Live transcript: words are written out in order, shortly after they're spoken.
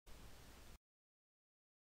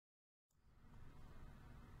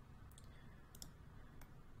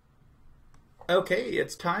Okay,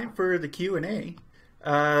 it's time for the Q&A.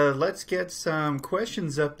 Let's get some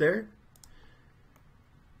questions up there.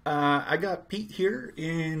 I got Pete here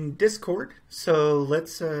in Discord, so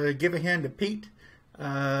let's give a hand to Pete.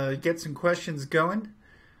 Get some questions going.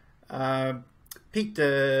 Pete,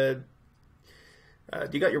 do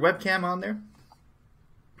you got your webcam on there?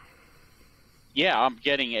 Yeah, I'm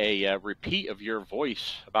getting a repeat of your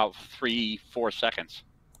voice about 3-4 seconds.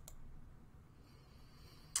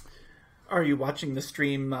 Are you watching the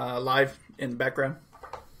stream live in the background?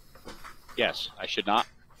 Yes, I should not.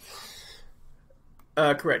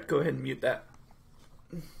 Correct. Go ahead and mute that.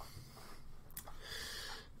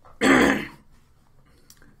 Okie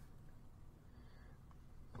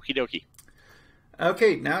dokie.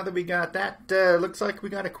 Okay, now that we got that, looks like we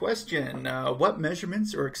got a question. What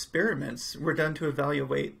measurements or experiments were done to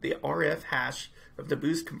evaluate the RF hash of the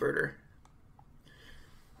boost converter?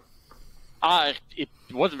 It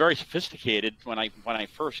wasn't very sophisticated when I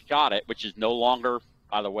first got it, which is no longer,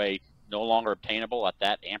 by the way, no longer obtainable at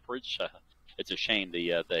that amperage. It's a shame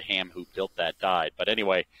the ham who built that died. But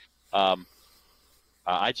anyway,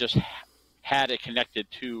 I just had it connected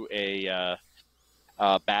to a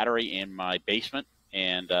battery in my basement,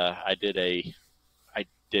 and I did a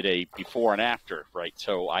before and after, right?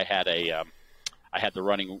 So I had the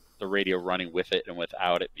radio running with it and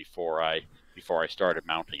without it before I started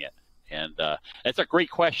mounting it. And it's a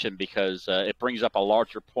great question because it brings up a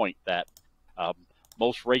larger point that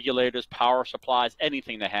most regulators, power supplies,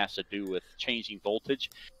 anything that has to do with changing voltage,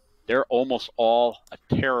 they're almost all a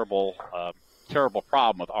terrible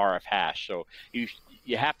problem with RF hash. So you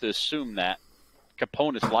have to assume that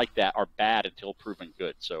components like that are bad until proven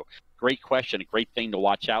good. So great question, a great thing to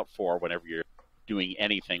watch out for whenever you're doing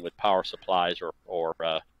anything with power supplies or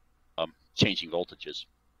changing voltages.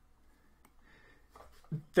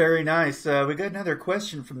 Very nice. We got another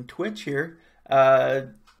question from Twitch here.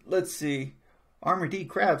 Let's see. Armor D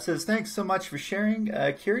Crab says, thanks so much for sharing.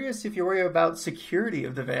 Curious if you worry about security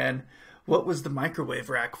of the van. What was the microwave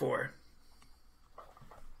rack for?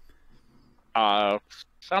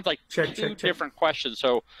 Sounds like two different questions.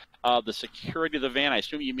 So the security of the van, I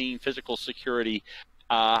assume you mean physical security.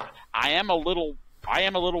 I am a little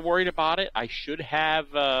worried about it. I should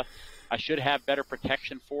have better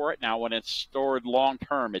protection for it. Now, when it's stored long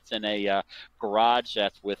term, it's in a garage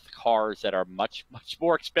that's with cars that are much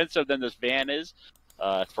more expensive than this van is.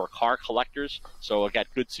 For car collectors, so I got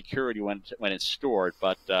good security when it's stored.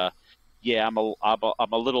 But yeah, I am a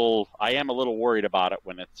little worried about it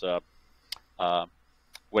when it's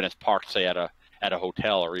parked, say at a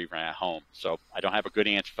hotel or even at home. So I don't have a good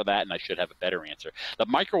answer for that, and I should have a better answer. The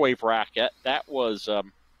microwave rack, that was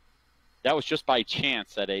just by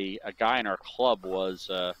chance that a guy in our club was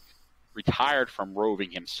retired from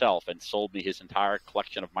roving himself and sold me his entire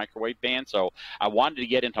collection of microwave bands. So I wanted to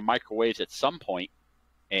get into microwaves at some point,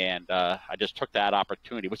 and I just took that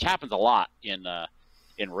opportunity, which happens a lot in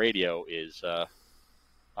radio. Is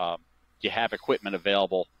you have equipment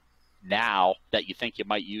available now that you think you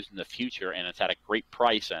might use in the future, and it's at a great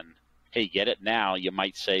price, and hey, get it now, you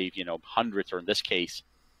might save hundreds, or in this case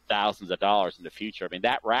thousands of dollars in the future. I mean,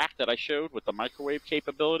 that rack that I showed with the microwave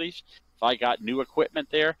capabilities, if I got new equipment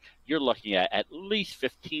there, you're looking at least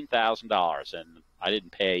 $15,000, and I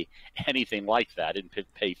didn't pay anything like that. I didn't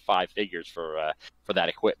pay five figures for that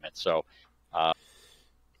equipment. So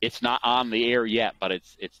it's not on the air yet, but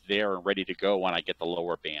it's there and ready to go when I get the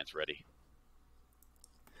lower bands ready.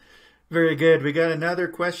 Very good. We got another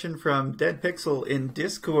question from Dead Pixel in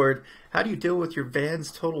Discord. How do you deal with your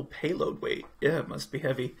van's total payload weight? Yeah, it must be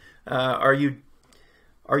heavy. Are you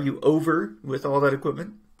over with all that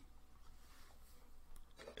equipment?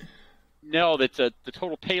 No, that's the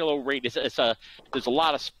total payload rate is there's a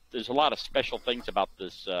lot of special things about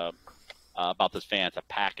this van. It's a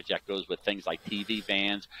package that goes with things like TV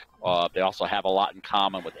vans. They also have a lot in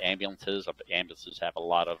common with ambulances. Ambulances have a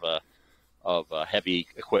lot of heavy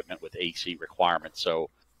equipment with AC requirements. So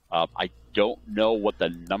I don't know what the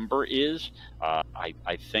number is. I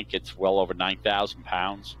think it's well over 9,000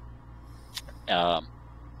 pounds.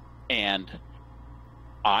 And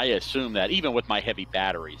I assume that even with my heavy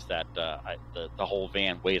batteries, that the whole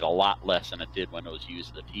van weighed a lot less than it did when it was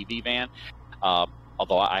used as a TV van.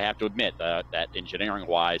 Although I have to admit that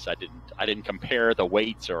engineering-wise, I didn't compare the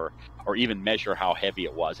weights or even measure how heavy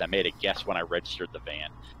it was. I made a guess when I registered the van.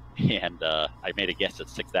 And I made a guess at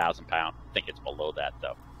 6,000 pounds. I think it's below that,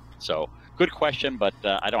 though. So, good question, but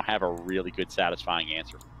I don't have a really good, satisfying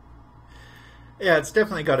answer. Yeah, it's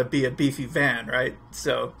definitely got to be a beefy van, right?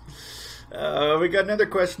 So, we got another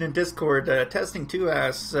question in Discord. Testing 2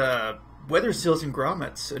 asks, weather seals and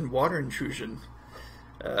grommets and water intrusion.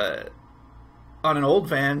 on an old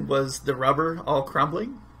van, was the rubber all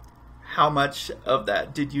crumbling? How much of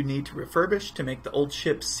that did you need to refurbish to make the old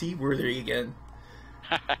ship seaworthy again?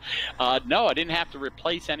 No, I didn't have to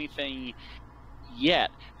replace anything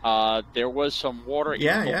yet. There was some water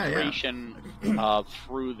Yeah. infiltration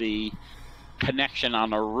through the connection on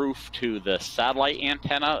the roof to the satellite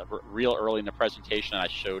antenna. Real early in the presentation, I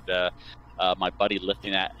showed my buddy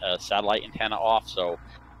lifting that satellite antenna off, so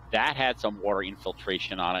that had some water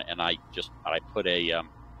infiltration on it, and I put a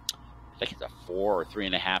I think it's a 4 or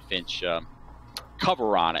 3.5 inch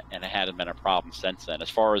cover on it, and it hadn't been a problem since then.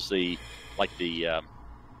 As far as the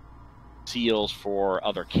seals for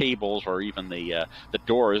other cables or even the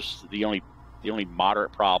doors, the only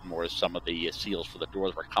moderate problem was some of the seals for the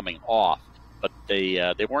doors were coming off, but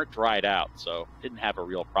they weren't dried out, so didn't have a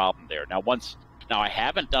real problem there. Now I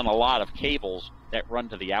haven't done a lot of cables that run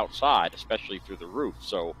to the outside, especially through the roof,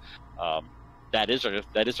 so that is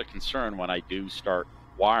a concern when I do start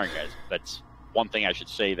wiring it. That's one thing I should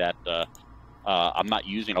say, that I'm not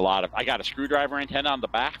using a lot of. I got a screwdriver antenna on the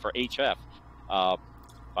back for HF,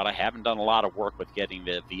 but I haven't done a lot of work with getting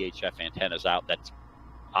the VHF antennas out. That's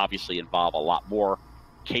obviously involve a lot more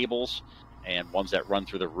cables and ones that run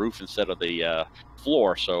through the roof instead of the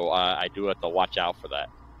floor. So I do have to watch out for that.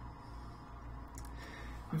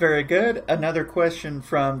 Very good. Another question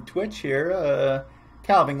from Twitch here.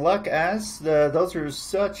 K0BAK asks, those are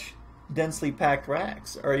such densely packed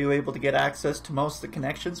racks. Are you able to get access to most of the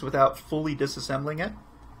connections without fully disassembling it?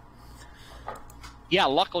 Yeah,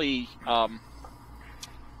 luckily, I'm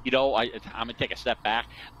going to take a step back.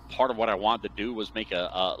 Part of what I wanted to do was make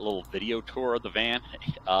a little video tour of the van,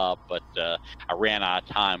 but I ran out of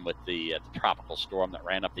time with the tropical storm that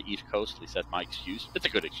ran up the East Coast. At least that's my excuse. It's a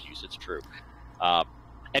good excuse. It's true.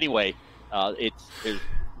 Anyway, there's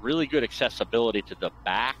really good accessibility to the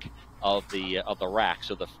back of the rack.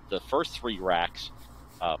 So the first 3 racks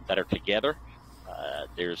that are together,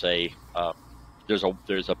 there's a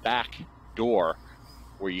back door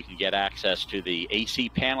where you can get access to the AC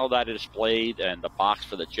panel that is displayed and the box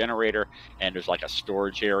for the generator, and there's like a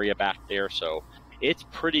storage area back there. So it's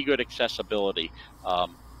pretty good accessibility. I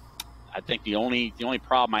think the only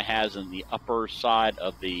problem I have is in the upper side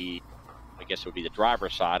of I guess it would be the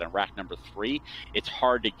driver's side on rack number 3. It's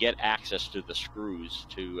hard to get access to the screws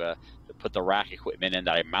to put the rack equipment in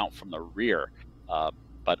that I mount from the rear.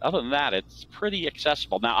 But other than that, it's pretty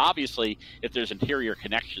accessible. Now, obviously, if there's interior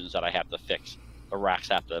connections that I have to fix, the racks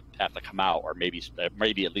have to come out, or maybe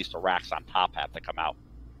at least the racks on top have to come out.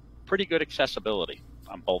 Pretty good accessibility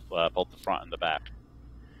on both the front and the back.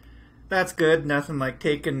 That's good. Nothing like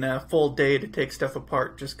taking a full day to take stuff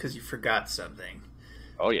apart just because you forgot something.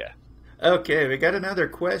 Oh, yeah. Okay, we got another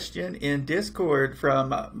question in Discord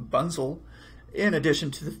from Bunzel. In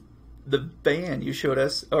addition to the fan you showed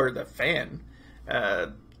us, or the fan,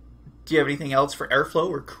 do you have anything else for airflow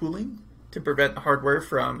or cooling to prevent hardware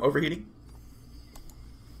from overheating?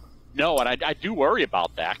 No, and I do worry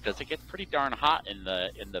about that because it gets pretty darn hot in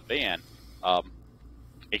the van.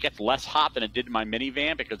 It gets less hot than it did in my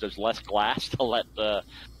minivan because there's less glass to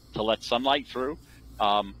let sunlight through.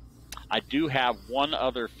 I do have one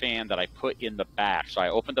other fan that I put in the back. So I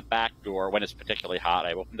opened the back door when it's particularly hot.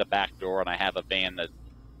 I opened the back door and I have a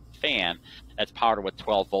fan that's powered with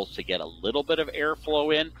 12 volts to get a little bit of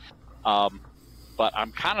airflow in. But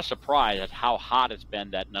I'm kind of surprised at how hot it's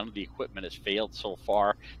been that none of the equipment has failed so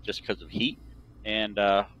far just because of heat. And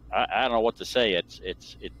I don't know what to say.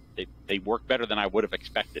 They work better than I would have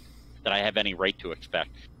expected, that I have any right to expect.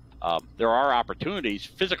 There are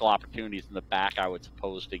physical opportunities in the back, I would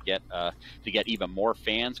suppose, to get even more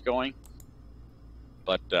fans going.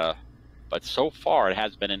 But so far it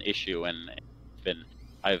has been an issue, and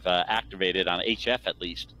I've activated on HF at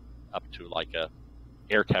least up to like a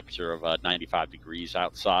air temperature of 95 degrees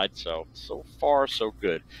outside. So far so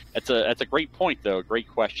good. That's a great point though. Great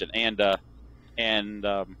question. And I don't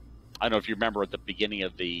know if you remember at the beginning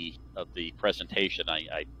of the presentation,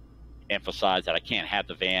 I emphasize that I can't have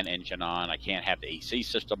the van engine on. I can't have the AC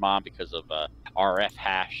system on because of RF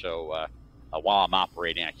hash. So while I'm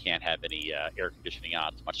operating, I can't have any air conditioning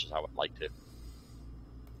on as much as I would like to.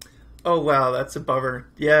 Oh, wow, that's a bummer.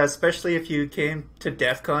 Yeah, especially if you came to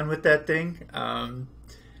DEF CON with that thing.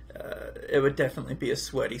 It would definitely be a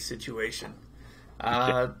sweaty situation.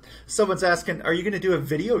 Someone's asking, are you going to do a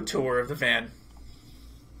video tour of the van?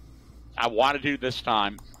 I want to do this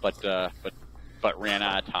time, but ran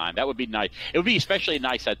out of time. That would be nice. It would be especially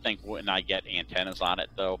nice, I think, when I get antennas on it,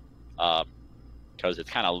 though, because it's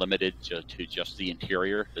kind of limited to just the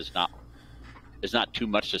interior. There's not too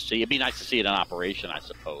much to see. It'd be nice to see it in operation, I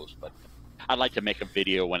suppose, but I'd like to make a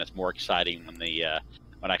video when it's more exciting, when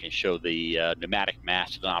when I can show the pneumatic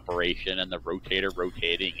mast in operation and the rotator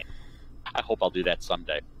rotating. I hope I'll do that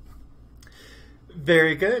someday.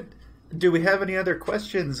 Very good. Do we have any other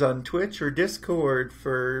questions on Twitch or Discord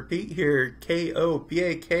for Pete here?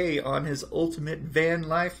 K0BAK on his ultimate van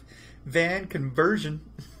life van conversion.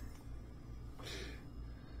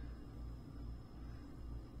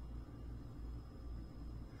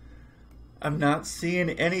 I'm not seeing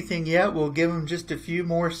anything yet. We'll give him just a few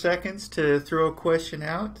more seconds to throw a question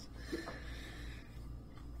out.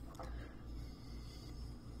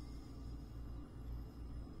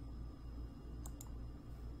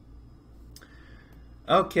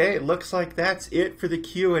 Okay, it looks like that's it for the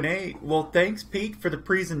Q&A. Well, thanks, Pete, for the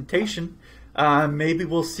presentation. Maybe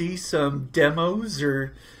we'll see some demos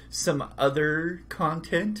or some other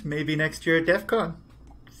content maybe next year at DEF CON.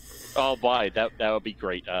 Oh, boy, that would be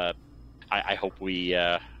great. I hope we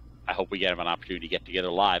get an opportunity to get together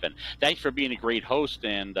live. And thanks for being a great host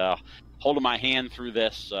and holding my hand through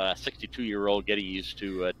this. 62-year-old getting used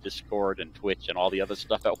to Discord and Twitch and all the other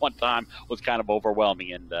stuff at one time was kind of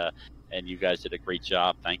overwhelming. And you guys did a great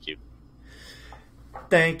job. Thank you.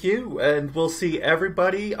 Thank you. And we'll see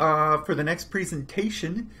everybody for the next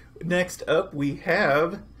presentation. Next up, we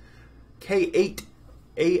have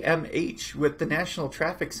K0BAK with the National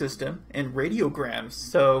Traffic System and radiograms.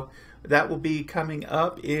 So that will be coming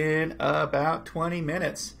up in about 20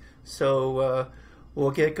 minutes. So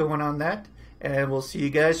we'll get going on that, and we'll see you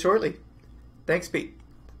guys shortly. Thanks, Pete.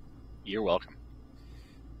 You're welcome.